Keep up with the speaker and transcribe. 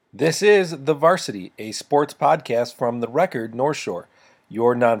This is The Varsity, a sports podcast from The Record North Shore,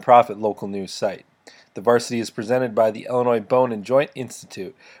 your nonprofit local news site. The Varsity is presented by the Illinois Bone and Joint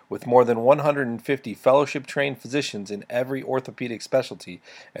Institute, with more than 150 fellowship-trained physicians in every orthopedic specialty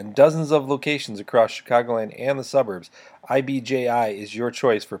and dozens of locations across Chicagoland and the suburbs. IBJI is your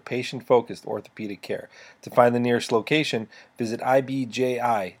choice for patient-focused orthopedic care. To find the nearest location, visit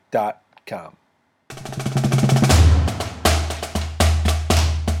ibji.com.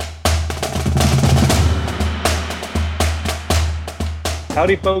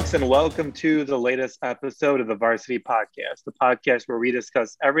 Howdy, folks, and welcome to the latest episode of the Varsity Podcast, the podcast where we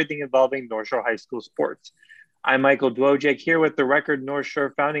discuss everything involving North Shore High School sports. I'm Michael Dwojek here with the Record North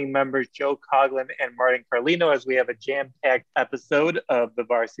Shore founding members Joe Coughlin and Martin Carlino as we have a jam-packed episode of the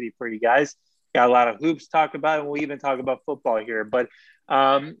Varsity for you guys. Got a lot of hoops to talk about, and we'll even talk about football here. But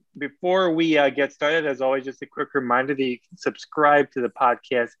before we get started, as always, just a quick reminder that you can subscribe to the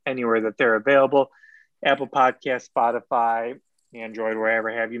podcast anywhere that they're available. Apple Podcasts, Spotify, Android, wherever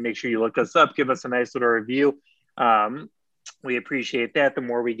have you. Make sure you look us up, give us a nice little review. We appreciate that. The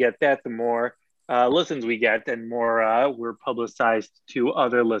more we get that, the more listens we get, and more we're publicized to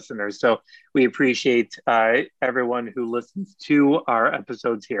other listeners. So we appreciate everyone who listens to our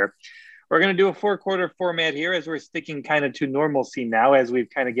episodes here. We're going to do a 4-quarter format here as we're sticking kind of to normalcy now, as we've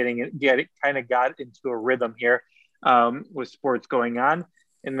kind of got into a rhythm here with sports going on.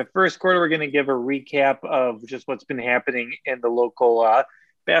 In the first quarter, we're going to give a recap of just what's been happening in the local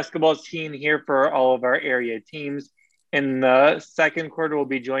basketball scene here for all of our area teams. In the second quarter, we'll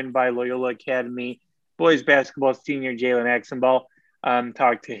be joined by Loyola Academy boys basketball senior Jalen Axibal.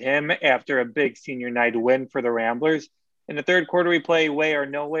 Talk to him after a big senior night win for the Ramblers. In the third quarter, we play Way or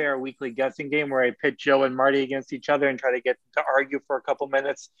No Way, our weekly guessing game where I pit Joe and Marty against each other and try to get them to argue for a couple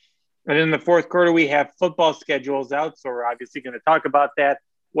minutes. And in the fourth quarter, we have football schedules out, so we're obviously going to talk about that,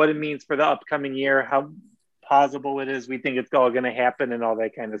 what it means for the upcoming year, how plausible it is we think it's all going to happen, and all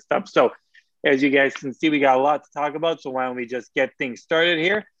that kind of stuff. So as you guys can see, we got a lot to talk about. So why don't we just get things started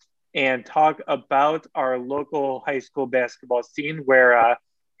here and talk about our local high school basketball scene, where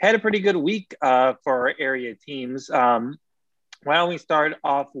had a pretty good week for our area teams. Why don't we start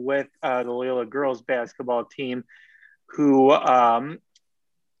off with the Loyola girls basketball team, who got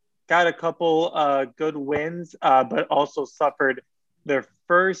a couple good wins, but also suffered their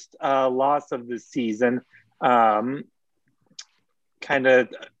first loss of the season. Kind of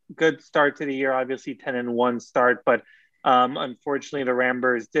good start to the year, obviously 10-1 start, but unfortunately the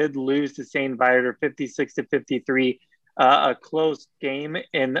Ramblers did lose to St. Viator 56-53, a close game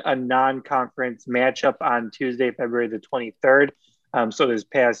in a non-conference matchup on Tuesday, February the 23rd. So this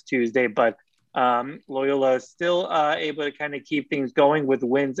past Tuesday, but Loyola is still able to kind of keep things going with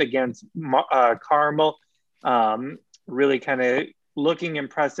wins against Carmel. Really kind of looking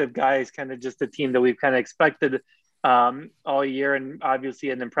impressive guys, kind of just a team that we've kind of expected all year, and obviously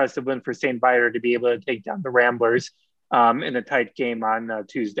an impressive win for St. Viator to be able to take down the Ramblers in a tight game on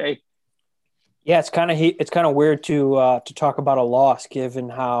Tuesday. Yeah, it's kind of weird to talk about a loss given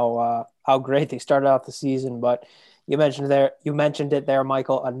how great they started out the season. But you mentioned it there,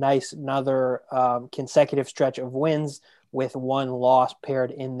 Michael. Another consecutive stretch of wins with one loss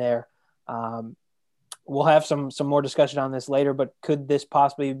paired in there. We'll have some more discussion on this later, but could this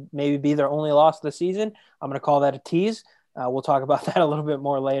possibly maybe be their only loss of the season? I'm going to call that a tease. We'll talk about that a little bit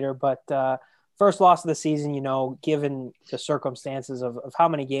more later. But first loss of the season, given the circumstances of how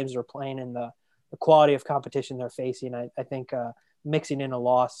many games they're playing and the quality of competition they're facing, I think mixing in a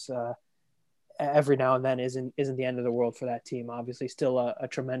loss every now and then isn't the end of the world for that team. Obviously, still a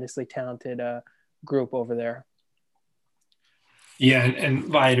tremendously talented group over there. Yeah, and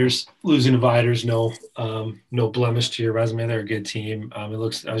Viators, losing to Viators, no blemish to your resume. They're a good team. I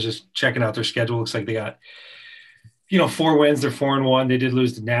was just checking out their schedule. Looks like they got, 4 wins. They're 4-1. They did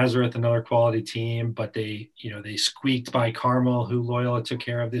lose to Nazareth, another quality team, but they squeaked by Carmel, who Loyola took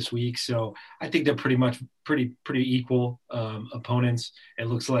care of this week. So I think they're pretty equal opponents. It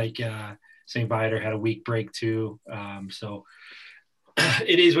looks like St. Viator had a week break too. So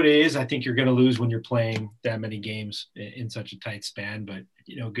it is what it is. I think you're going to lose when you're playing that many games in such a tight span, but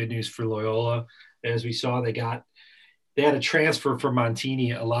good news for Loyola. As we saw, they had a transfer from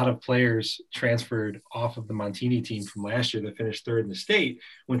Montini. A lot of players transferred off of the Montini team from last year that finished third in the state,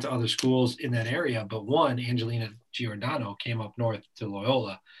 went to other schools in that area, but one, Angelina Giordano, came up north to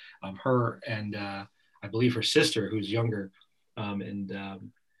Loyola. Her and I believe her sister, who's younger,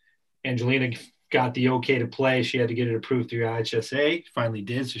 Angelina got the okay to play. She had to get it approved through IHSA. Finally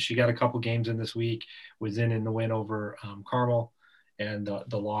did. So she got a couple games in this week, was in the win over Carmel and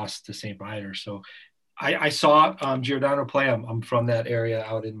the loss to St. Viator. So I saw Giordano play. I'm from that area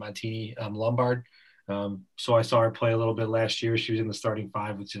out in Montini, Lombard. So I saw her play a little bit last year. She was in the starting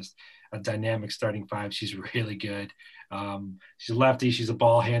five with just a dynamic starting five. She's really good. She's a lefty. She's a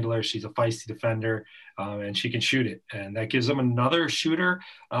ball handler. She's a feisty defender, and she can shoot it. And that gives them another shooter.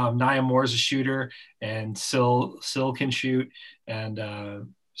 Nia Moore's a shooter, and Sil can shoot, and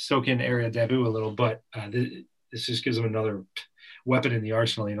so can Area Dabu a little. But this just gives them another weapon in the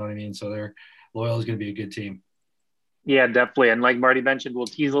arsenal. You know what I mean? So Loyola is going to be a good team. Yeah, definitely. And like Marty mentioned, we'll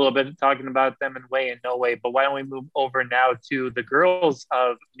tease a little bit talking about them in way and no way. But why don't we move over now to the girls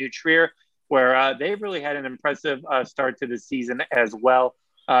of New Trier, where they've really had an impressive start to the season as well.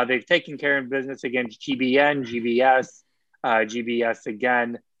 They've taken care of business against GBN, GBS, GBS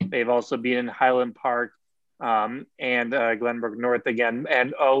again. They've also beaten Highland Park and Glenbrook North again,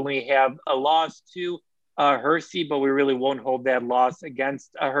 and only have a loss to Hersey, but we really won't hold that loss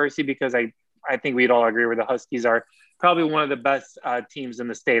against Hersey because I think we'd all agree where the Huskies are probably one of the best teams in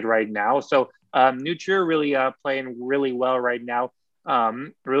the state right now. So New Trier really playing really well right now,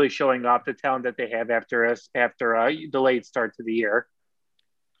 really showing off the talent that they have after a delayed start to the year.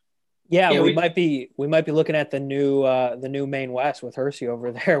 Yeah, we might be looking at the new Maine West with Hersey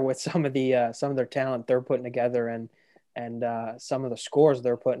over there with some of their talent they're putting together and some of the scores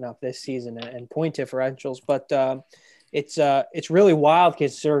they're putting up this season and point differentials. But it's really wild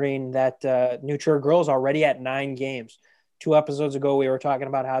considering that New Trier girls already at 9 games. 2 episodes ago, we were talking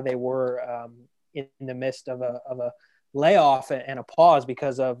about how they were in the midst of a layoff and a pause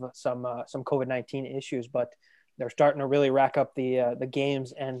because of some COVID-19 issues, but they're starting to really rack up the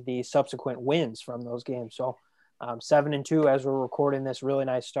games and the subsequent wins from those games. So 7-2 as we're recording this, really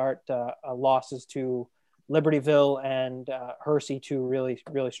nice start. Losses to Libertyville and Hersey, 2 really,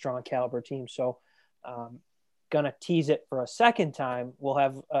 really strong caliber teams. So gonna tease it for a second time. We'll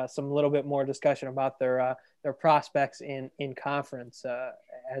have some little bit more discussion about their prospects in conference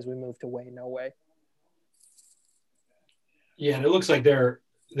as we move to way no way. Yeah, and it looks like they're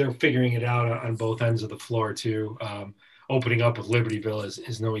figuring it out on both ends of the floor too. Opening up with Libertyville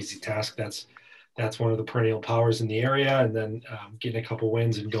is no easy task. That's one of the perennial powers in the area, and then getting a couple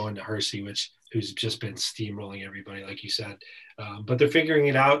wins and going to Hersey, who's just been steamrolling everybody, like you said. But they're figuring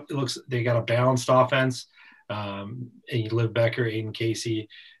it out. It looks they got a balanced offense. Liv Becker, Aiden Casey,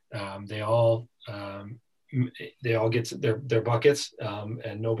 they all get their buckets,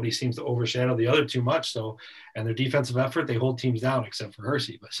 and nobody seems to overshadow the other too much. So, and their defensive effort, they hold teams down except for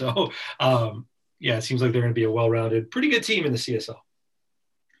Hersey. But so, it seems like they're going to be a well-rounded, pretty good team in the CSL.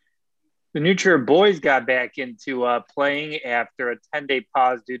 The New Trier boys got back into playing after a 10-day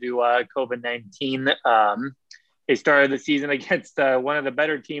pause due to COVID-19. They started the season against one of the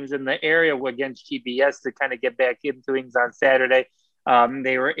better teams in the area against GBS to kind of get back into things on Saturday.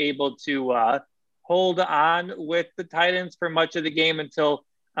 They were able to hold on with the Titans for much of the game until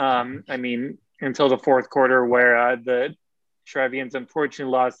the fourth quarter, where the Trevians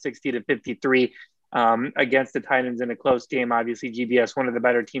unfortunately lost 60-53 against the Titans in a close game. Obviously, GBS, one of the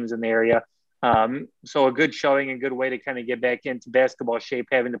better teams in the area. So a good showing, a good way to kind of get back into basketball shape,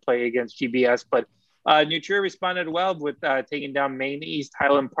 having to play against GBS. But New Trier responded well with taking down Maine East,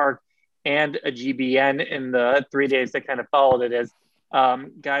 Highland Park, and a GBN in the 3 days that kind of followed it. As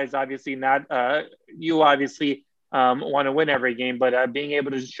guys, obviously not you obviously want to win every game, but being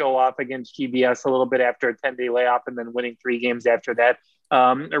able to show off against GBS a little bit after a 10-day layoff and then winning 3 games after that,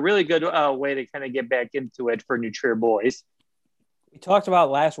 a really good way to kind of get back into it for New Trier boys. We talked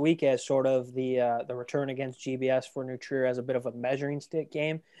about last week as sort of the return against GBS for New Trier as a bit of a measuring stick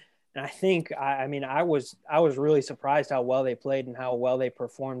game. And I think, I was really surprised how well they played and how well they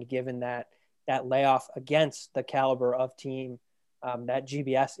performed given that layoff against the caliber of team that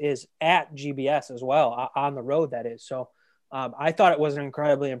GBS is at GBS as well, on the road, that is. So I thought it was an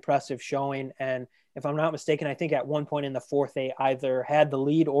incredibly impressive showing. And if I'm not mistaken, I think at one point in the fourth, they either had the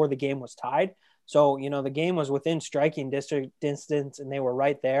lead or the game was tied. So, the game was within striking distance and they were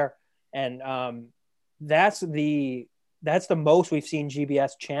right there. And that's the most we've seen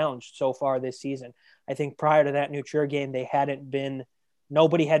GBS challenged so far this season. I think prior to that New Trier game,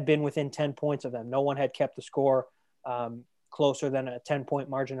 nobody had been within 10 points of them. No one had kept the score closer than a 10-point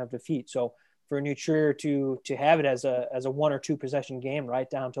margin of defeat. So for New Trier to have it as a 1 or 2 possession game right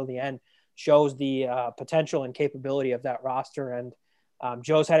down till the end shows the potential and capability of that roster. And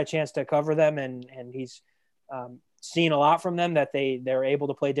Joe's had a chance to cover them, and he's seen a lot from them, that they're able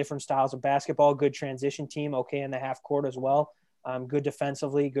to play different styles of basketball, good transition team, okay in the half court as well, good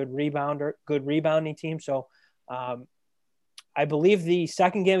defensively, good rebounding team. So I believe the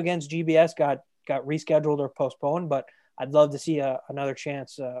second game against GBS got rescheduled or postponed, but I'd love to see another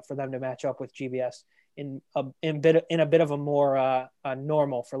chance for them to match up with GBS in a bit of a more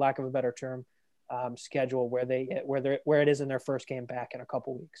normal, for lack of a better term, schedule where it is in their first game back in a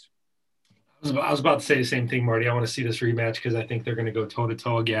couple weeks. I was about to say the same thing, Marty. I want to see this rematch because I think they're going to go toe to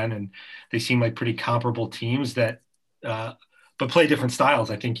toe again, and they seem like pretty comparable teams that, but play different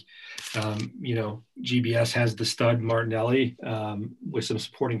styles. I think, GBS has the stud Martinelli with some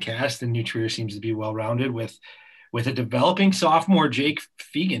supporting cast, and New Trier seems to be well rounded with a developing sophomore Jake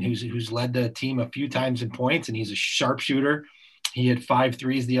Fegan, who's led the team a few times in points, and he's a sharpshooter. He had 5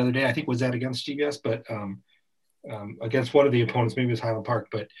 threes the other day. I think was that against GBS, but against one of the opponents, maybe it was Highland Park,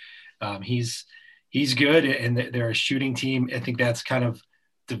 but. He's good, and they're a shooting team. I think that's kind of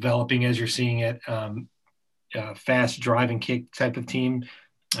developing as you're seeing it. Fast drive and kick type of team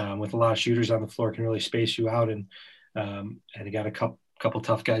with a lot of shooters on the floor, can really space you out, and they got a couple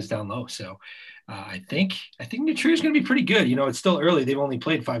tough guys down low. So I think New Trier is going to be pretty good. It's still early; they've only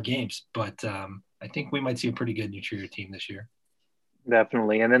played 5 games, but I think we might see a pretty good New Trier team this year.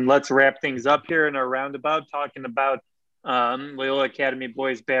 Definitely, and then let's wrap things up here in our roundabout, talking about Loyola Academy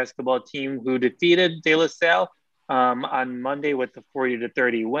boys basketball team who defeated De La Salle on Monday with the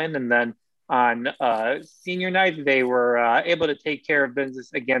 40-30 win. And then on senior night, they were able to take care of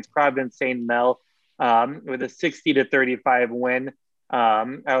business against Providence St. Mel with a 60-35 win.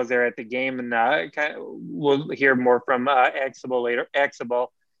 I was there at the game, and we'll hear more from Axibal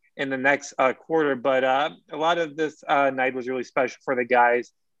in the next quarter. But a lot of this night was really special for the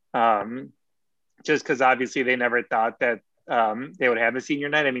guys. Just because obviously they never thought that they would have a senior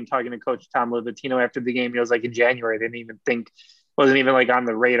night. I mean, talking to Coach Tom Livatino after the game, he was like in January, they didn't even think, wasn't even like on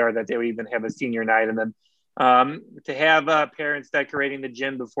the radar that they would even have a senior night. And then to have parents decorating the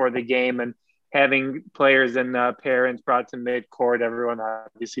gym before the game and having players and parents brought to midcourt, everyone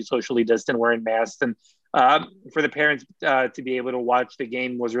obviously socially distant, wearing masks. And for the parents to be able to watch the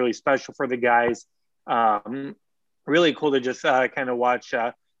game was really special for the guys. Really cool to just kind of watch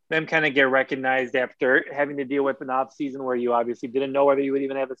them kind of get recognized after having to deal with an off season where you obviously didn't know whether you would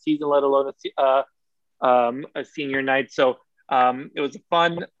even have a season, let alone a senior night. So it was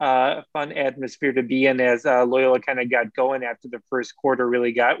a fun atmosphere to be in as Loyola kind of got going after the first quarter,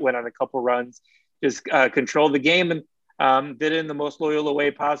 really went on a couple runs, just controlled the game and did it in the most Loyola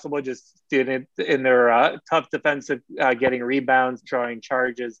way possible. Just did it in their tough defensive, getting rebounds, drawing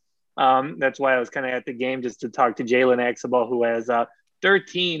charges. That's why I was kind of at the game just to talk to Jalen Axibal, who has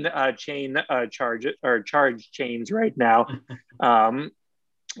 13 charge chains right now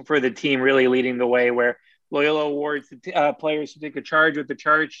for the team, really leading the way, where Loyola awards players who take a charge with the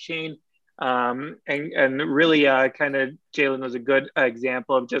charge chain. And really kind of Jalen was a good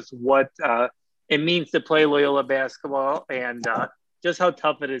example of just what it means to play Loyola basketball and just how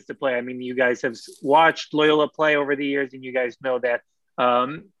tough it is to play. I mean, you guys have watched Loyola play over the years, and you guys know that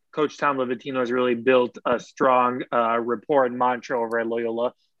Coach Tom Livatino has really built a strong rapport and mantra over at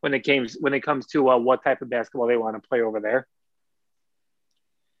Loyola when it comes to what type of basketball they want to play over there.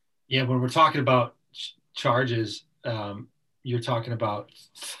 Yeah, when we're talking about charges, you're talking about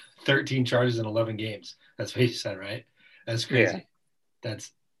 13 charges in 11 games. That's what you said, right? That's crazy. Yeah.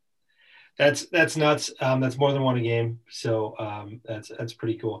 That's nuts. That's more than one a game. So that's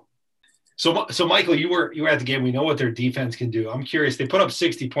pretty cool. So Michael, you were at the game. We know what their defense can do. I'm curious. They put up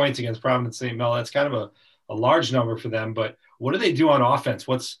 60 points against Providence St. Mel. That's kind of a large number for them. But what do they do on offense?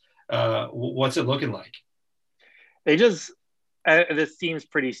 What's it looking like? They just this seems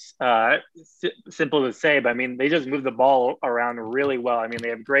pretty simple to say, but I mean, they just move the ball around really well. I mean, they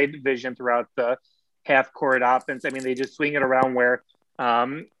have great vision throughout the half court offense. I mean, they just swing it around where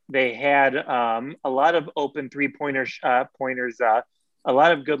they had a lot of open pointers, a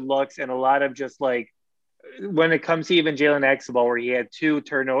lot of good looks, and a lot of just like when it comes to even Jalen Axibal, where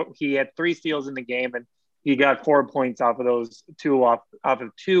he had 3 steals in the game, and he got 4 points off of those off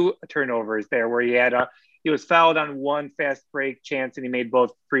of 2 turnovers there, where he was fouled on 1 fast break chance, and he made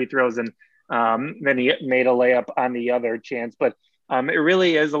both free throws, and then he made a layup on the other chance. But it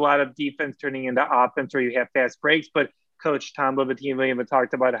really is a lot of defense turning into offense where you have fast breaks. But Coach Tom Livatino even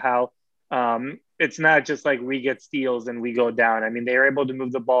talked about how it's not just like we get steals and we go down. I mean, they are able to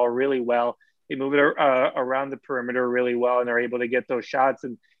move the ball really well. They move it around the perimeter really well, and they're able to get those shots.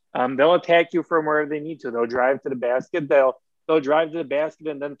 And they'll attack you from wherever they need to. They'll drive to the basket. They'll drive to the basket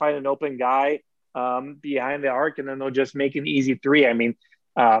and then find an open guy behind the arc, and then they'll just make an easy 3. I mean,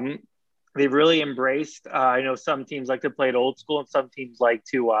 they've really embraced. I know some teams like to play it old school, and some teams like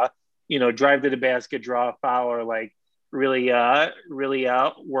to drive to the basket, draw a foul, or like really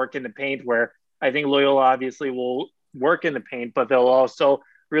work in the paint, where I think Loyola obviously will work in the paint, but they'll also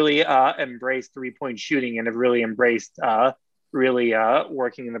really embrace 3-point shooting, and have really embraced really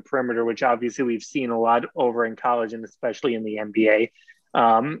working in the perimeter, which obviously we've seen a lot over in college and especially in the NBA.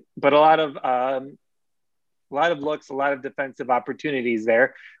 But a lot of looks, a lot of defensive opportunities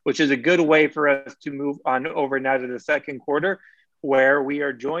there, which is a good way for us to move on over now to the second quarter, where we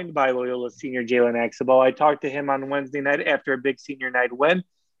are joined by Loyola senior Jalen Axibal. I talked to him on Wednesday night after a big senior night win.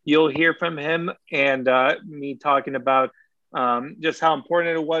 You'll hear from him and me talking about just how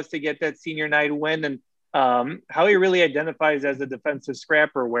important it was to get that senior night win and how he really identifies as a defensive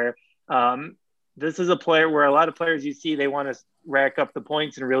scrapper, where this is a player where a lot of players you see, they want to rack up the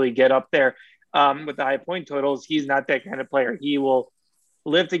points and really get up there with the high point totals. He's not that kind of player. He will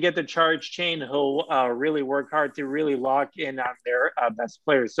live to get the charge chain. He'll really work hard to really lock in on their best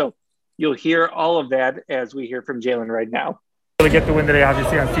players. So you'll hear all of that as we hear from Jalen right now. To get the win today,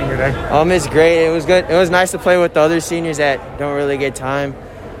 obviously, on senior day. It's great. It was good. It was nice to play with the other seniors that don't really get time.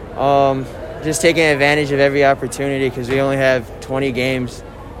 Just taking advantage of every opportunity because we only have 11 games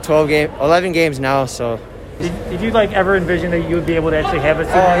now. So, did you ever envision that you would be able to actually have a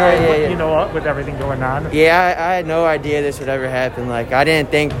senior night? You know, with everything going on? Yeah, I had no idea this would ever happen. I didn't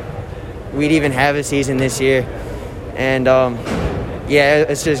think we'd even have a season this year, and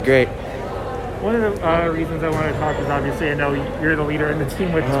it's just great. One of the reasons I want to talk is obviously I know you're the leader in the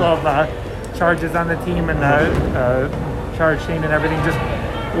team with 12 charges on the team and charge chain and everything. Just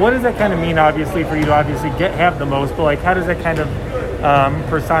what does that kind of mean, obviously, for you to obviously have the most, but how does that kind of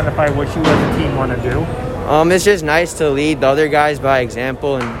personify what you as a team want to do? It's just nice to lead the other guys by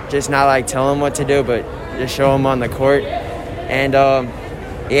example and just not tell them what to do, but just show them on the court. And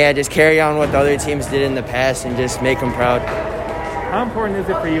just carry on what the other teams did in the past and just make them proud. How important is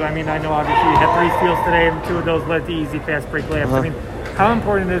it for you? I mean, I know obviously you had 3 steals today and 2 of those led to easy fast break layups. I mean, how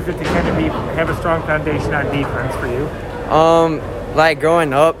important is it to kind of have a strong foundation on defense for you?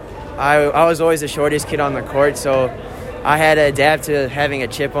 Growing up, I was always the shortest kid on the court, so I had to adapt to having a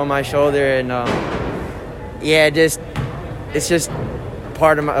chip on my shoulder, and it's just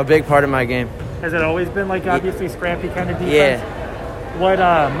a big part of my game. Has it always been obviously scrappy kind of defense? Yeah. What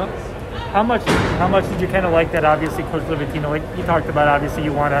how much did you kind of like that? Obviously, Coach Livatino, you talked about, obviously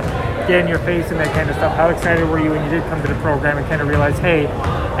you want to get in your face and that kind of stuff. How excited were you when you did come to the program and kind of realize, hey,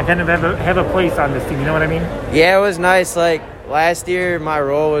 I kind of have a place on this team? You know what I mean? Yeah, it was nice. Last year, my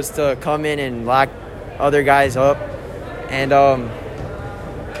role was to come in and lock other guys up, and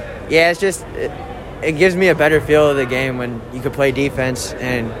it's just it gives me a better feel of the game when you could play defense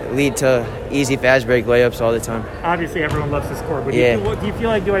and lead to easy fast break layups all the time. Obviously, everyone loves to score, but do you feel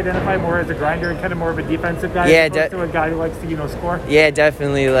like you identify more as a grinder and kind of more of a defensive guy as opposed to a guy who likes to, score? Yeah,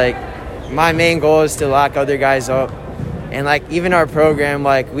 definitely. My main goal is to lock other guys up. And, even our program,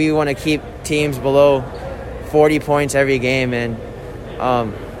 we want to keep teams below 40 points every game. And,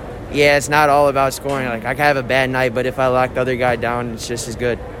 it's not all about scoring. I can have a bad night, but if I lock the other guy down, it's just as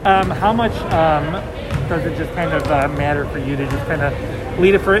good. How much does it just kind of matter for you to just kind of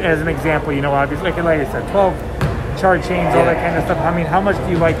lead it as an example? Obviously, like I said, 12 charge chains, all that kind of stuff. I mean, how much do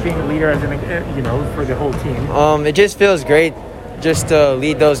you like being a leader as for the whole team? It just feels great just to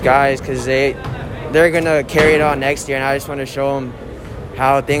lead those guys because they're going to carry it on next year, and I just want to show them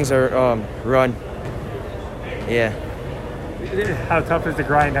how things are run. Yeah. How tough is the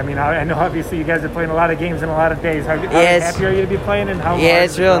grind? I mean, I know obviously you guys are playing a lot of games in a lot of days. How happy are you to be playing, and how? Yeah,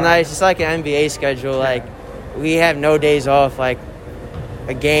 it's real nice. It's like an NBA schedule. We have no days off. A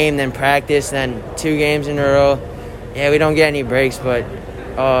game, then practice, then 2 games in a row. Yeah, we don't get any breaks, but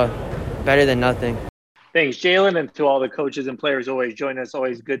better than nothing. Thanks, Jalen, and to all the coaches and players always join us.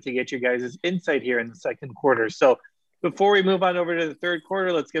 Always good to get your guys' insight here in the second quarter. So before we move on over to the third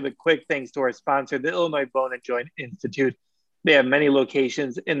quarter, let's give a quick thanks to our sponsor, the Illinois Bone and Joint Institute. They have many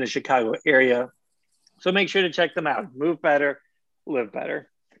locations in the Chicago area, so make sure to check them out. Move better, live better.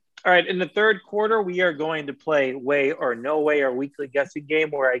 All right, in the third quarter, we are going to play Way or No Way, our weekly guessing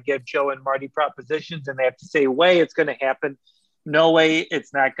game where I give Joe and Marty propositions, and they have to say way, it's going to happen. No way,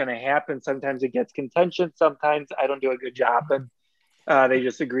 it's not going to happen. Sometimes it gets contention. Sometimes I don't do a good job, and they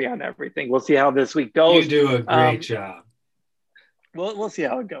just agree on everything. We'll see how this week goes. You do a great job. We'll see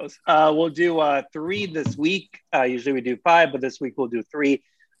how it goes. We'll do 3 this week. Usually we do 5, but this week we'll do 3.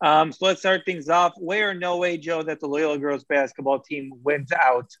 So let's start things off. Way or no way, Joe, that the Loyola girls basketball team wins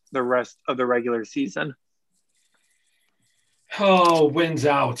out the rest of the regular season? Oh, wins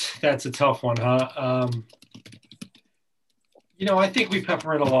out. That's a tough one, huh? I think we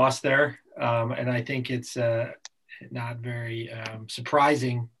pepper in a loss there, and I think it's not very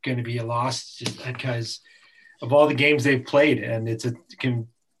surprising going to be a loss just because of all the games they've played, and it's a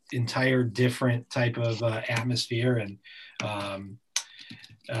entire different type of atmosphere and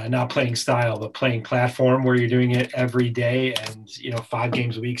not playing style, but playing platform where you're doing it every day and, 5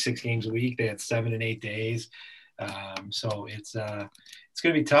 games a week, 6 games a week. They had 7 and 8 days. So it's going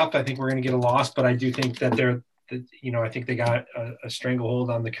to be tough. I think we're going to get a loss, but I do think that I think they got a stranglehold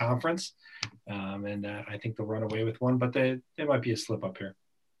on the conference. And I think they'll run away with one, but there might be a slip up here.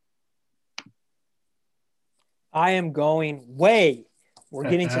 I am going way. We're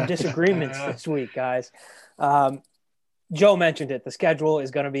getting some disagreements this week, guys. Joe mentioned it. The schedule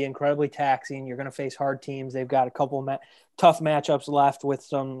is going to be incredibly taxing. You're going to face hard teams. They've got a couple tough matchups left with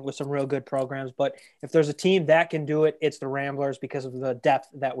some real good programs. But if there's a team that can do it, it's the Ramblers because of the depth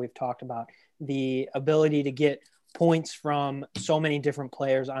that we've talked about, the ability to get points from so many different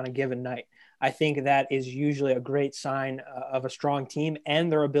players on a given night. I think that is usually a great sign of a strong team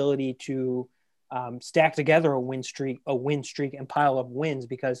and their ability to stack together a win streak and pile up wins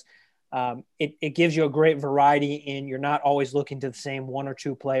because it gives you a great variety in you're not always looking to the same 1 or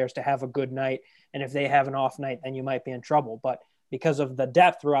 2 players to have a good night. And if they have an off night, then you might be in trouble. But because of the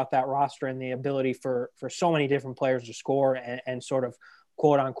depth throughout that roster and the ability for so many different players to score and sort of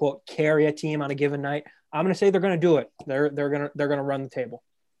quote unquote carry a team on a given night, I'm going to say they're going to do it. They're going to run the table.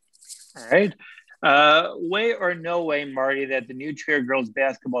 All right. Way or no way, Marty, that the new Trier girls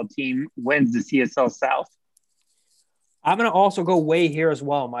basketball team wins the CSL South? I'm going to also go way here as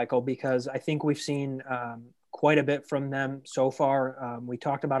well, Michael, because I think we've seen quite a bit from them so far. We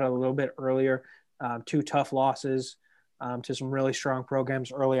talked about it a little bit earlier, 2 tough losses to some really strong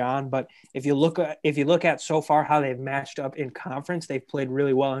programs early on. But if you look at so far how they've matched up in conference, they've played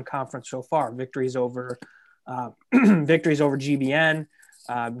really well in conference so far. Victories over GBN,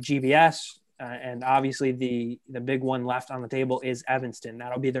 GBS, and obviously the big one left on the table is Evanston.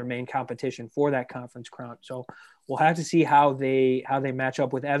 That'll be their main competition for that conference crown. So we'll have to see how they match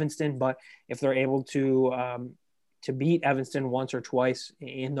up with Evanston. But if they're able to beat Evanston once or twice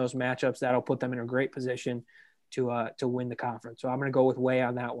in those matchups, that'll put them in a great position to win the conference. So I'm going to go with way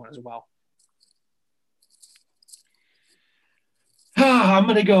on that one as well. I'm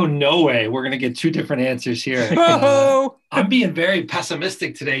going to go no way. We're going to get 2 different answers here. I'm being very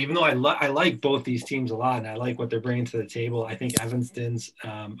pessimistic today, even though I like both these teams a lot and I like what they're bringing to the table. I think Evanston's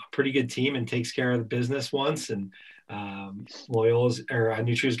a pretty good team and takes care of the business once. And Loyola's or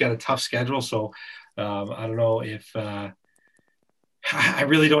New Trier's got a tough schedule. So I don't know if I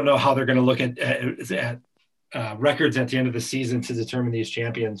really don't know how they're going to look at records at the end of the season to determine these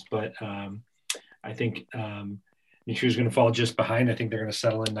champions. But I think New Trier's going to fall just behind. I think they're going to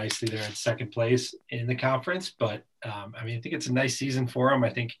settle in nicely there in second place in the conference. But I think it's a nice season for them. I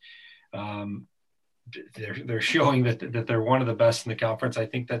think they're showing that they're one of the best in the conference. I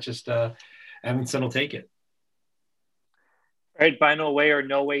think that just Evanston will take it. All right, final way or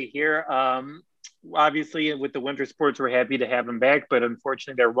no way here. Obviously, with the winter sports, we're happy to have them back, but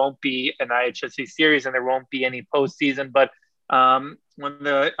unfortunately, there won't be an IHSA series and there won't be any postseason. But when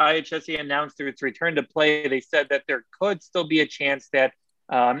the IHSA announced its return to play, they said that there could still be a chance that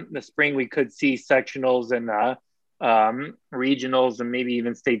the spring we could see sectionals and regionals and maybe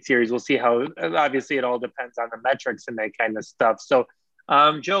even state series. We'll see how. Obviously, it all depends on the metrics and that kind of stuff. So,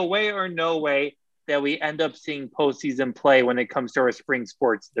 Joe, way or no way that we end up seeing postseason play when it comes to our spring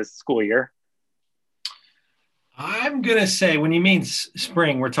sports this school year? I'm going to say when you mean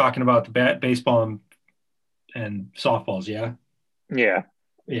spring, we're talking about the baseball and softballs, yeah? Yeah.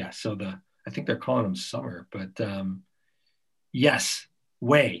 Yeah, so I think they're calling them summer, but yes,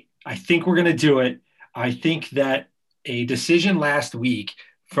 way. I think we're going to do it. I think that a decision last week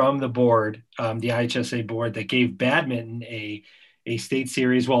from the board, the IHSA board, that gave badminton a state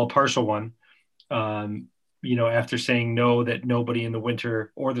series, well, a partial one, after saying no, that nobody in the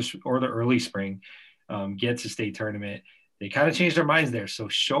winter or the early spring gets a state tournament, they kind of changed their minds there. So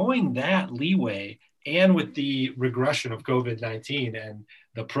showing that leeway, and with the regression of COVID-19 and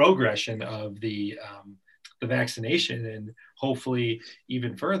the progression of the vaccination, and hopefully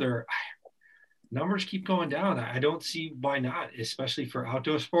even further, numbers keep going down. I don't see why not, especially for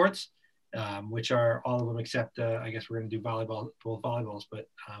outdoor sports, which are all of them except, I guess we're going to do both volleyballs. But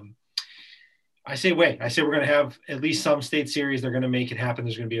I say wait. I say we're going to have at least some state series. They're going to make it happen.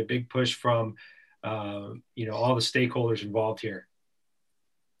 There's going to be a big push from, all the stakeholders involved here.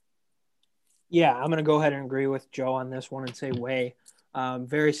 Yeah, I'm going to go ahead and agree with Joe on this one and say way.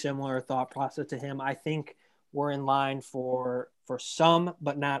 Very similar thought process to him. I think we're in line for some,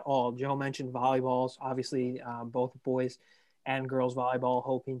 but not all. Joe mentioned volleyballs, obviously both boys and girls volleyball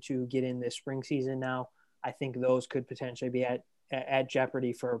hoping to get in this spring season now. I think those could potentially be at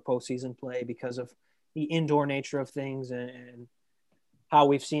jeopardy for postseason play because of the indoor nature of things and how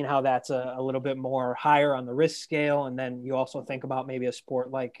we've seen how that's a little bit more higher on the risk scale. And then you also think about maybe a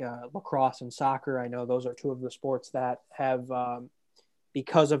sport like lacrosse and soccer. I know those are two of the sports that have,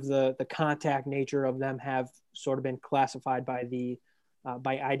 because of the contact nature of them, have sort of been classified by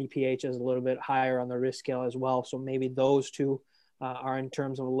by IDPH as a little bit higher on the risk scale as well. So maybe those two are in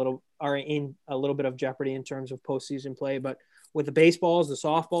a little bit of jeopardy in terms of postseason play. But with the baseballs, the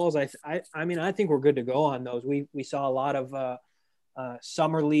softballs, I mean, I think we're good to go on those. We saw a lot of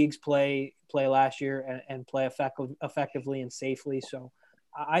summer leagues play last year and play effectively and safely. So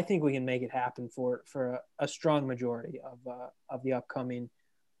I think we can make it happen for a strong majority of the upcoming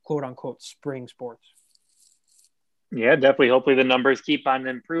quote unquote spring sports. Yeah, definitely. Hopefully the numbers keep on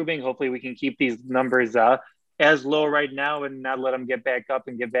improving. Hopefully we can keep these numbers as low right now and not let them get back up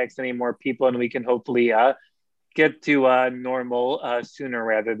and get vaccinating more people. And we can hopefully get to normal sooner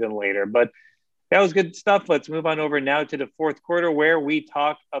rather than later. But that was good stuff. Let's move on over now to the fourth quarter where we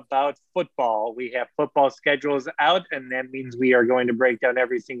talk about football. We have football schedules out, and that means we are going to break down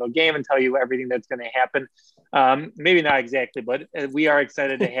every single game and tell you everything that's going to happen. Maybe not exactly, but we are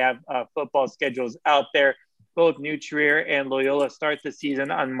excited to have football schedules out there. Both New Trier and Loyola start the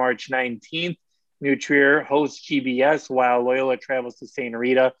season on March 19th. New Trier hosts GBS while Loyola travels to St.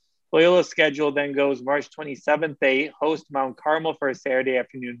 Rita. Loyola's schedule then goes March 27th. They host Mount Carmel for a Saturday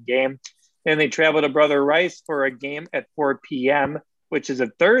afternoon game. Then they travel to Brother Rice for a game at 4 p.m., which is a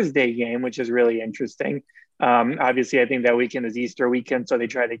Thursday game, which is really interesting. Obviously, I think that weekend is Easter weekend, so they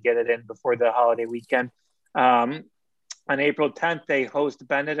try to get it in before the holiday weekend. On April 10th, they host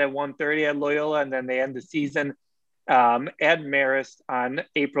Bennett at 1:30 at Loyola, and then they end the season at Marist on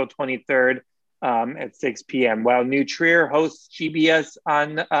April 23rd at 6 p.m. While New Trier hosts GBS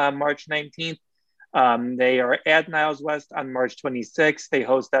on March 19th, they are at Niles West on March 26th. They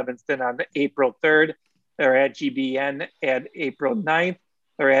host Evanston on April 3rd. They're at GBN at April 9th.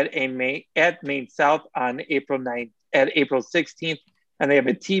 They're at Maine South on April 9th, at April 16th. And they have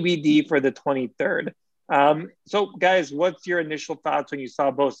a TBD for the 23rd. So, guys, what's your initial thoughts when you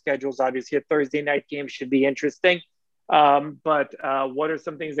saw both schedules? Obviously, a Thursday night game should be interesting. But what are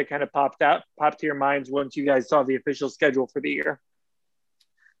some things that kind of popped to your minds once you guys saw the official schedule for the year?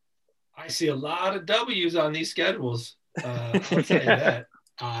 I see a lot of W's on these schedules. I'll tell you that.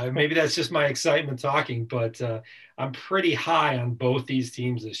 Maybe that's just my excitement talking, but I'm pretty high on both these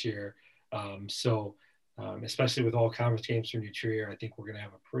teams this year. Especially with all conference games for New Trier, I think we're going to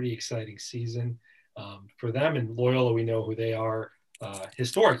have a pretty exciting season for them. And Loyola, we know who they are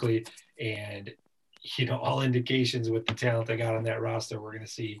historically. And, all indications with the talent they got on that roster, we're going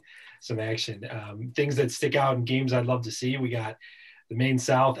to see some action. Things that stick out in games I'd love to see. We got the Maine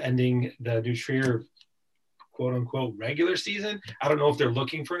South ending the New Trier quote unquote regular season. I don't know if they're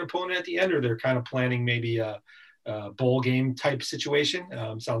looking for an opponent at the end or they're kind of planning maybe a bowl game type situation.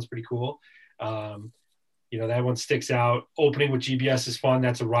 Sounds pretty cool. That one sticks out. Opening with GBS is fun.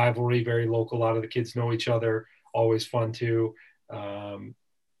 That's a rivalry, very local. A lot of the kids know each other. Always fun too.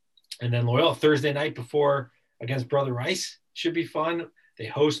 And then Loyola Thursday night before against Brother Rice should be fun. They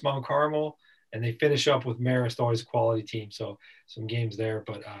host Mount Carmel. And they finish up with Marist, always a quality team. So some games there,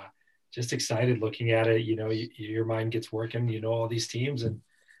 but just excited looking at it. Your mind gets working, all these teams and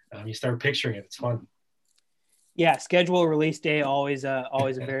you start picturing it. It's fun. Yeah. Schedule release day, always a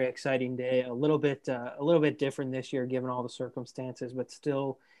very exciting day, a little bit different this year, given all the circumstances, but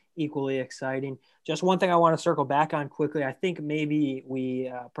still equally exciting. Just one thing I want to circle back on quickly. I think maybe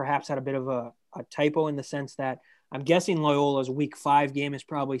we perhaps had a bit of a typo in the sense that I'm guessing Loyola's week 5 game is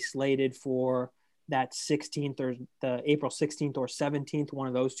probably slated for that 16th or the April 16th or 17th, one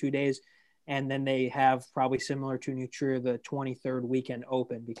of those 2 days. And then they have probably similar to New Trier, the 23rd weekend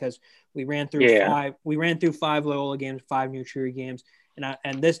open, because we ran through five Loyola games, 5 New Trier games.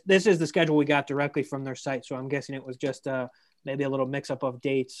 And this is the schedule we got directly from their site. So I'm guessing it was just maybe a little mix up of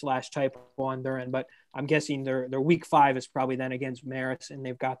dates / typo on their end, but I'm guessing their week 5 is probably then against Marist, and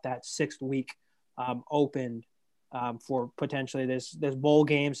they've got that 6th week opened for potentially this bowl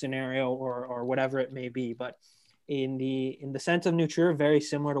game scenario or whatever it may be. But in the sense of New Trier, very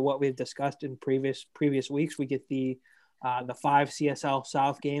similar to what we've discussed in previous weeks, we get the 5 CSL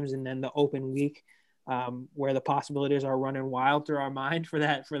South games and then the open week where the possibilities are running wild through our mind for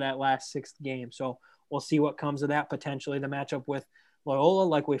that last 6th game. So we'll see what comes of that. Potentially the matchup with Loyola,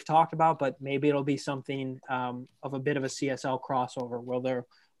 like we've talked about, but maybe it'll be something of a bit of a CSL crossover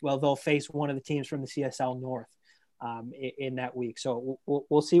where they'll face one of the teams from the CSL North in that week. So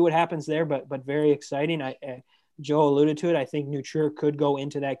we'll see what happens there, but very exciting. Joe alluded to it. I think New Trier could go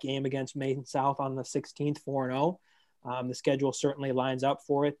into that game against Maine South on the 16th 4-0. The schedule certainly lines up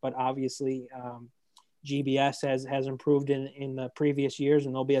for it, but obviously GBS has improved in the previous years,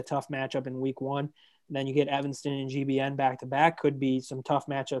 and there'll be a tough matchup in week 1. And then you get Evanston and GBN back to back. Could be some tough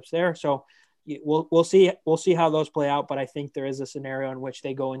matchups there. So we'll see how those play out. But I think there is a scenario in which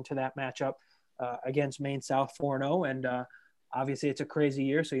they go into that matchup against Maine South 4-0, and obviously it's a crazy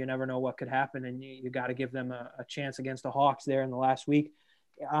year, so you never know what could happen, and you got to give them a chance against the Hawks there in the last week.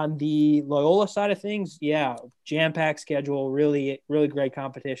 On the Loyola side of things, yeah, jam-packed schedule, really, really great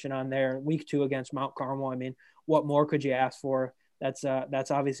competition on there. Week 2 against Mount Carmel. I mean, what more could you ask for? That's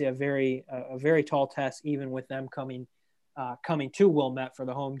obviously a very tall test, even with them coming to Wilmette for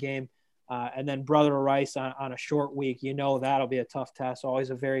the home game. And then Brother Rice on a short week, that'll be a tough test. Always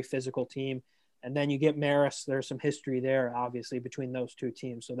a very physical team. And then you get Marist. There's some history there, obviously, between those two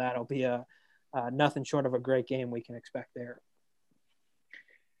teams. So that'll be a nothing short of a great game we can expect there.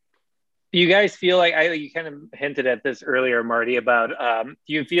 Do you guys feel like you kind of hinted at this earlier, Marty, about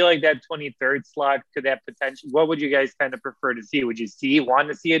do you feel like that 23rd slot could have potential? What would you guys kind of prefer to see? Would you want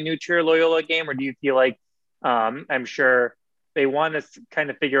to see a new Trier Loyola game, or do you feel like I'm sure they want to kind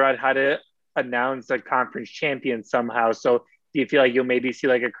of figure out how to announce a conference champion somehow? So do you feel like you'll maybe see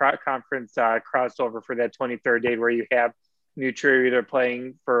like a conference crossover for that 23rd date where you have New Trier either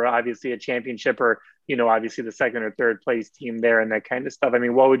playing for obviously a championship or, obviously the second or third place team there and that kind of stuff? I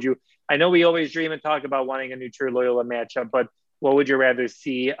mean, I know we always dream and talk about wanting a New Trier Loyola matchup, but what would you rather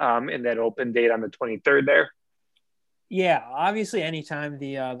see in that open date on the 23rd there? Yeah, obviously anytime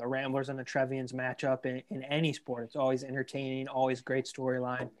the Ramblers and the Trevians match up in any sport, it's always entertaining, always great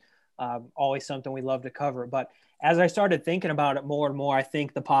storyline, always something we love to cover. But as I started thinking about it more and more, I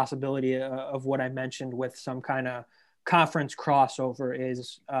think the possibility of what I mentioned with some kind of conference crossover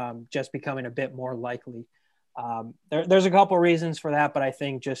is just becoming a bit more likely. There's a couple reasons for that, but I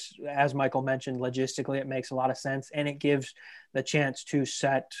think just as Michael mentioned, logistically, it makes a lot of sense, and it gives the chance to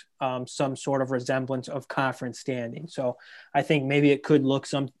set some sort of resemblance of conference standing. So I think maybe it could look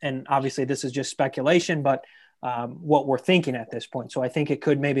and obviously this is just speculation, but what we're thinking at this point. So I think it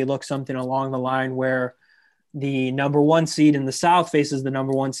could maybe look something along the line where the number 1 seed in the South faces the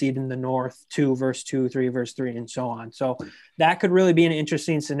number 1 seed in the North, 2 versus 2, 3 versus 3, and so on. So that could really be an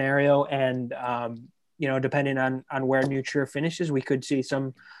interesting scenario. And, depending on where New Trier finishes, we could see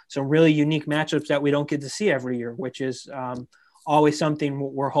some really unique matchups that we don't get to see every year, which is always something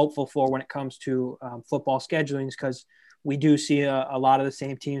we're hopeful for when it comes to football schedulings, because we do see a lot of the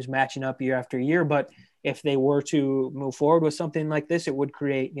same teams matching up year after year. But if they were to move forward with something like this, it would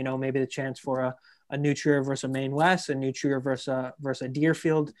create, maybe the chance for a New Trier versus a Maine West, a New Trier versus a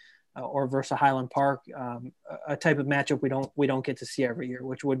Deerfield, or versus a Highland Park, a type of matchup we don't get to see every year,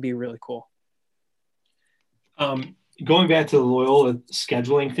 which would be really cool. Going back to the Loyola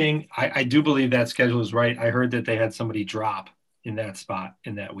scheduling thing, I do believe that schedule is right. I heard that they had somebody drop in that spot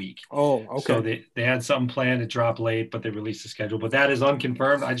in that week. Oh, okay. So they had something planned to drop late, but they released the schedule. But that is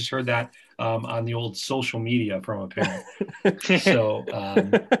unconfirmed. I just heard that on the old social media from a parent. So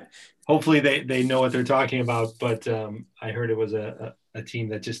hopefully they know what they're talking about. But I heard it was a team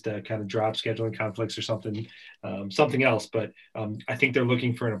that just kind of dropped scheduling conflicts or something else. But I think they're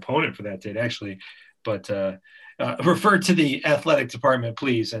looking for an opponent for that date, actually. But refer to the athletic department,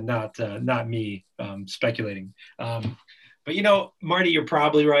 please, and not me speculating. But, Marty, you're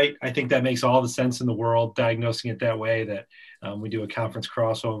probably right. I think that makes all the sense in the world, diagnosing it that way, that we do a conference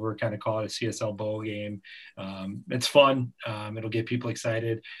crossover, kind of call it a CSL bowl game. It's fun. It'll get people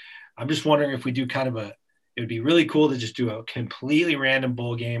excited. I'm just wondering if we do it would be really cool to just do a completely random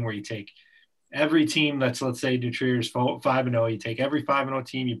bowl game where you take every team let's say New Trier's 5-0, you take every 5-0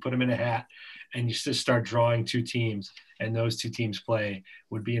 team, you put them in a hat, and you just start drawing 2 teams, and those 2 teams play.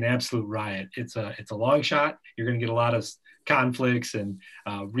 Would be an absolute riot. It's a long shot. You're going to get a lot of conflicts and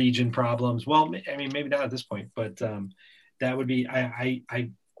region problems. Well, I mean, maybe not at this point, but that would be, I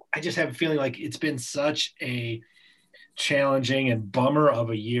just have a feeling like it's been such a challenging and bummer of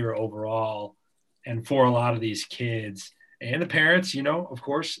a year overall. And for a lot of these kids and the parents, of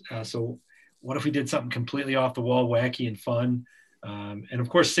course. So what if we did something completely off the wall, wacky and fun, and of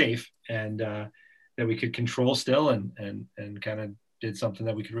course safe, and that we could control still, and kind of did something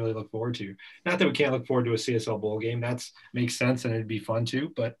that we could really look forward to. Not that we can't look forward to a CSL bowl game. That makes sense, and it'd be fun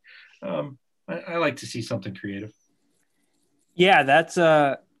too. But I like to see something creative. Yeah, that's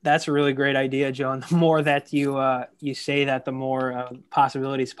a really great idea, Joe. And the more that you say that, the more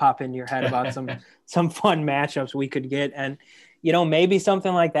possibilities pop into your head about some fun matchups we could get. And maybe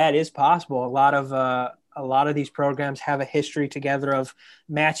something like that is possible. A lot of these programs have a history together of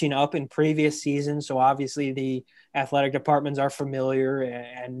matching up in previous seasons. So obviously the athletic departments are familiar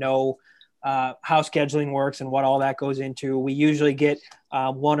and know how scheduling works and what all that goes into. We usually get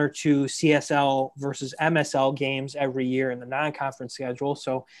 1 or 2 CSL versus MSL games every year in the non-conference schedule.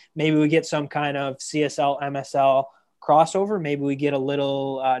 So maybe we get some kind of CSL MSL crossover. Maybe we get a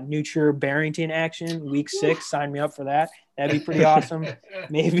little New Trier Barrington action week 6. Sign me up for that. That'd be pretty awesome.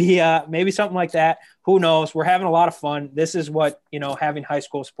 Maybe something like that. Who knows? We're having a lot of fun. This is what, having high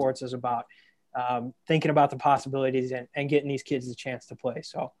school sports is about. Thinking about the possibilities and getting these kids a chance to play.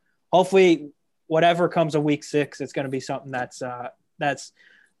 So hopefully whatever comes of week 6, it's going to be something that's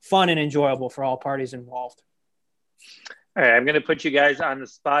fun and enjoyable for all parties involved. All right, I'm going to put you guys on the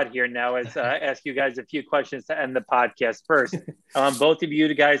spot here now as ask you guys a few questions to end the podcast. First, both of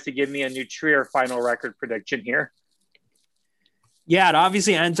you guys to give me a New Trier final record prediction here. Yeah, it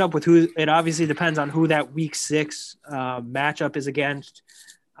obviously ends up with it obviously depends on who that week 6 matchup is against.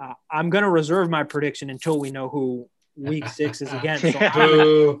 I'm going to reserve my prediction until we know who week 6 is against.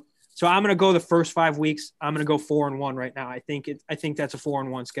 So I'm going to go the first 5 weeks. I'm going to go 4-1 right now. I think that's a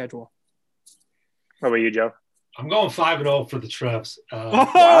 4-1 schedule. What about you, Joe? I'm going 5-0 for the Trevs.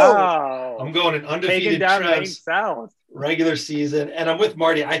 Wow. I'm going an undefeated Trevs regular season. And I'm with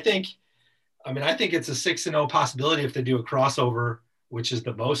Marty. I think it's a 6-0 possibility if they do a crossover, which is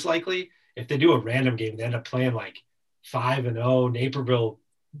the most likely. If they do a random game, they end up playing like 5-0 Naperville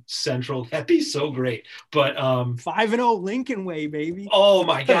Central. That'd be so great. But 5-0 Lincoln Way, baby. Oh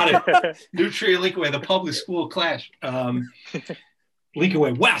my God. New Trier Lincoln Way, the public school clash. Lincoln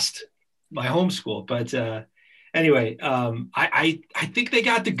Way West, my home school. But anyway, I think they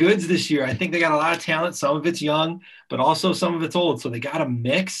got the goods this year. I think they got a lot of talent. Some of it's young, but also some of it's old. So they got to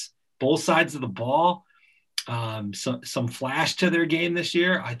mix both sides of the ball. Some flash to their game this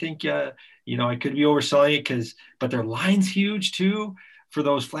year. I think, I could be overselling it but their line's huge too for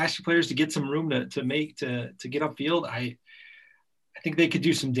those flashy players to get some room to get upfield. I think they could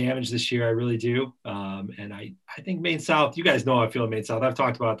do some damage this year. I really do. And I think Maine South, you guys know how I feel in Maine South. I've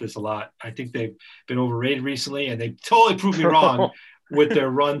talked about this a lot. I think they've been overrated recently, and they totally proved me wrong with their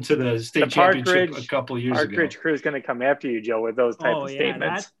run to the state championship a couple of years ago. Parkridge crew is going to come after you, Joe, with those type of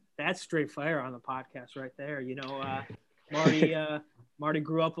statements. That's straight fire on the podcast right there. Marty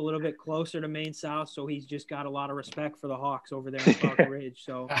grew up a little bit closer to Maine South, so he's just got a lot of respect for the Hawks over there in Parkridge.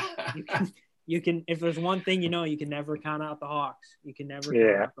 So you can, if there's one thing you can never count out the Hawks. You can never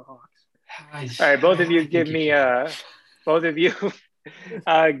count out the Hawks. All right, both of you give me a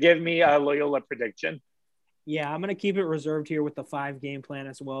Loyola prediction. Yeah, I'm going to keep it reserved here with the 5-game plan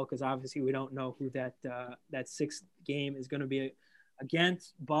as well, because obviously we don't know who that 6th game is going to be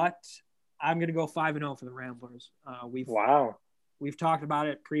against, but I'm going to go 5-0 for the Ramblers. We've talked about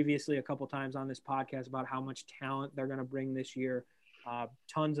it previously a couple times on this podcast about how much talent they're going to bring this year.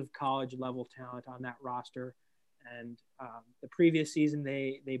 Tons of college level talent on that roster. And the previous season,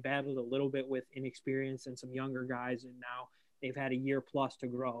 they battled a little bit with inexperience and some younger guys, and now they've had a year plus to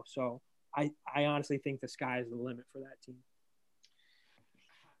grow. So I honestly think the sky is the limit for that team.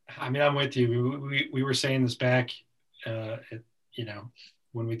 I mean, I'm with you. We were saying this back,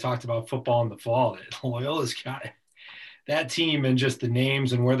 when we talked about football in the fall, that Loyola's got that team and just the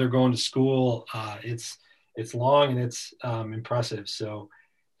names and where they're going to school. It's long and it's impressive. So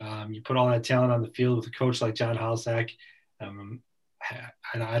you put all that talent on the field with a coach like John Halsack. And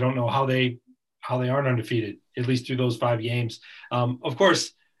I don't know how they aren't undefeated, at least through those 5 games. Of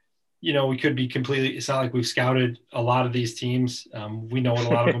course, we could be it's not like we've scouted a lot of these teams. We know what a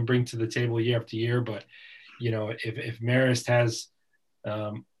lot of them bring to the table year after year, but if Marist has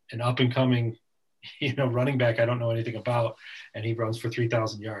an up and coming, running back I don't know anything about, and he runs for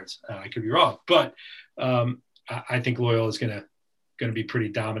 3,000 yards, I could be wrong, but I think Loyola is going to be pretty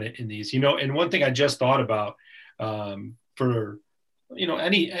dominant in these. And one thing I just thought about for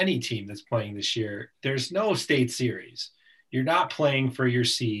any team that's playing this year, there's no state series. You're not playing for your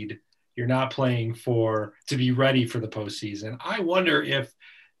seed. You're not playing to be ready for the postseason. I wonder if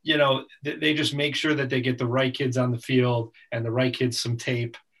they just make sure that they get the right kids on the field and the right kids some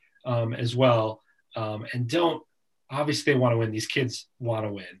tape as well. And obviously they want to win. These kids want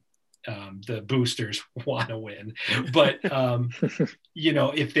to win. The boosters want to win. But,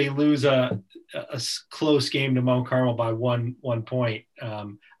 if they lose a close game to Mount Carmel by one point,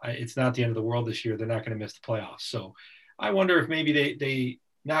 it's not the end of the world this year. They're not going to miss the playoffs. So I wonder if maybe they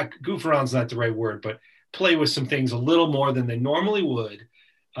not goof around's not the right word, but play with some things a little more than they normally would.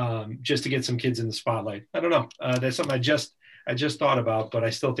 Just to get some kids in the spotlight. I don't know. That's something I just thought about, but I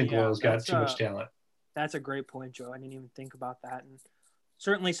still think Loyola's got too much talent. That's a great point, Joe. I didn't even think about that. And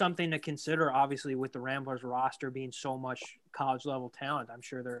certainly something to consider, obviously, with the Ramblers roster being so much college level talent. I'm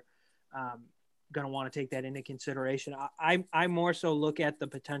sure they're going to want to take that into consideration. I more so look at the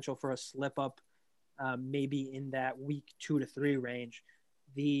potential for a slip up, maybe in that week 2 to 3 range.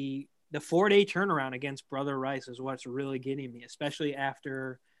 The 4-day turnaround against Brother Rice is what's really getting me, especially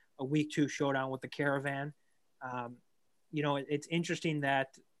after a week 2 showdown with the Caravan. It's interesting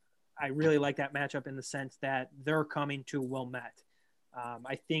that I really like that matchup in the sense that they're coming to Wilmette.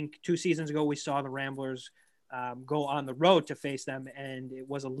 I think 2 seasons ago we saw the Ramblers go on the road to face them, and it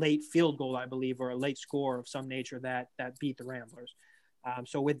was a late field goal, I believe, or a late score of some nature that beat the Ramblers.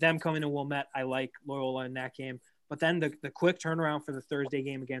 So with them coming to Wilmette, I like Loyola in that game. But then the quick turnaround for the Thursday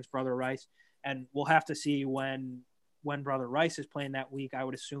game against Brother Rice, and we'll have to see when Brother Rice is playing that week. I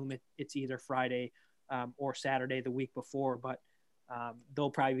would assume it's either Friday or Saturday the week before, but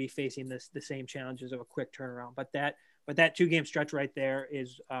they'll probably be facing the same challenges of a quick turnaround. But that 2-game stretch right there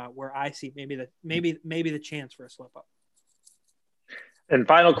is where I see maybe the chance for a slip up. And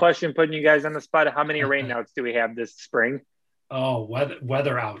final question, putting you guys on the spot: how many rainouts do we have this spring? Oh,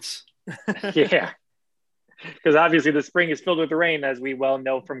 weather outs. Yeah, because obviously the spring is filled with rain, as we well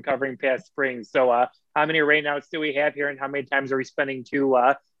know from covering past springs. So how many rainouts do we have here, and how many times are we spending 2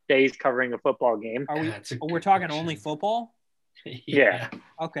 days covering a football game? We're talking question. Only football? Yeah.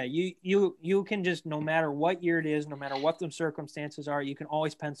 Okay. You can just, no matter what year it is, no matter what the circumstances are, you can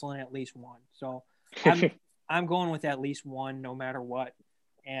always pencil in at least one. So I'm going with at least one, no matter what.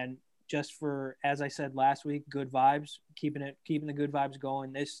 And just for, as I said last week, good vibes, keeping the good vibes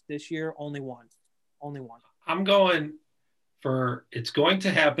going this year, only one. I'm going for, it's going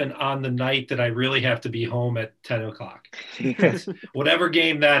to happen on the night that I really have to be home at 10 o'clock. Whatever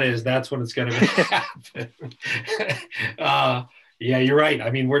game that is, that's when it's going to happen. Yeah, you're right.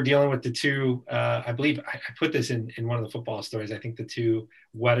 I mean, we're dealing with the 2, I believe I put this in one of the football stories. I think the 2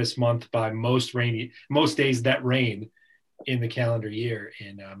 wettest month by most days that rain in the calendar year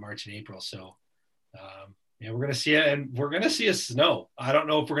in March and April. So we're going to see it, and we're going to see a snow. I don't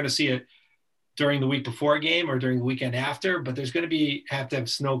know if we're going to see it during the week before a game or during the weekend after, but there's going to have to have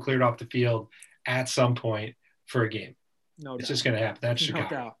snow cleared off the field at some point for a game. No doubt. It's just going to happen. That's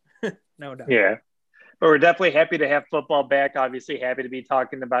Chicago. No doubt. Yeah. But we're definitely happy to have football back. Obviously happy to be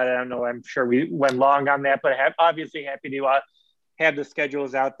talking about it. I don't know, I'm sure we went long on that, but obviously happy to have the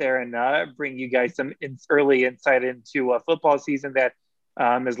schedules out there and bring you guys some early insight into football season that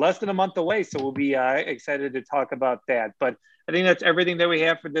is less than a month away. So we'll be excited to talk about that. But I think that's everything that we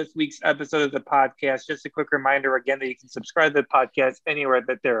have for this week's episode of the podcast. Just a quick reminder again that you can subscribe to the podcast anywhere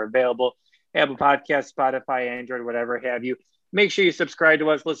that they're available. Apple Podcasts, Spotify, Android, whatever have you. Make sure you subscribe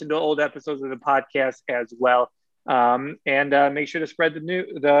to us, listen to old episodes of the podcast as well. And make sure to spread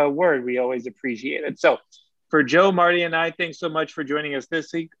the word. We always appreciate it. So for Joe, Marty, and I, thanks so much for joining us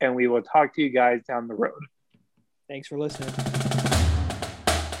this week, and we will talk to you guys down the road. Thanks for listening.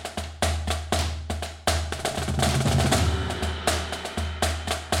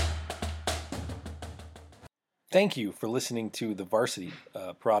 Thank you for listening to The Varsity,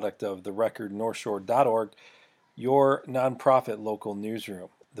 a product of therecordnorthshore.org, your nonprofit local newsroom.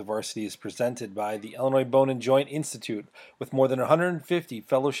 The Varsity is presented by the Illinois Bone and Joint Institute, with more than 150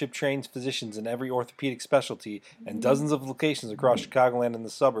 fellowship-trained physicians in every orthopedic specialty and dozens of locations across Chicagoland and the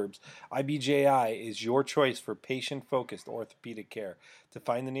suburbs. IBJI is your choice for patient-focused orthopedic care. To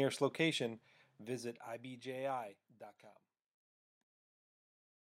find the nearest location, visit ibji.com.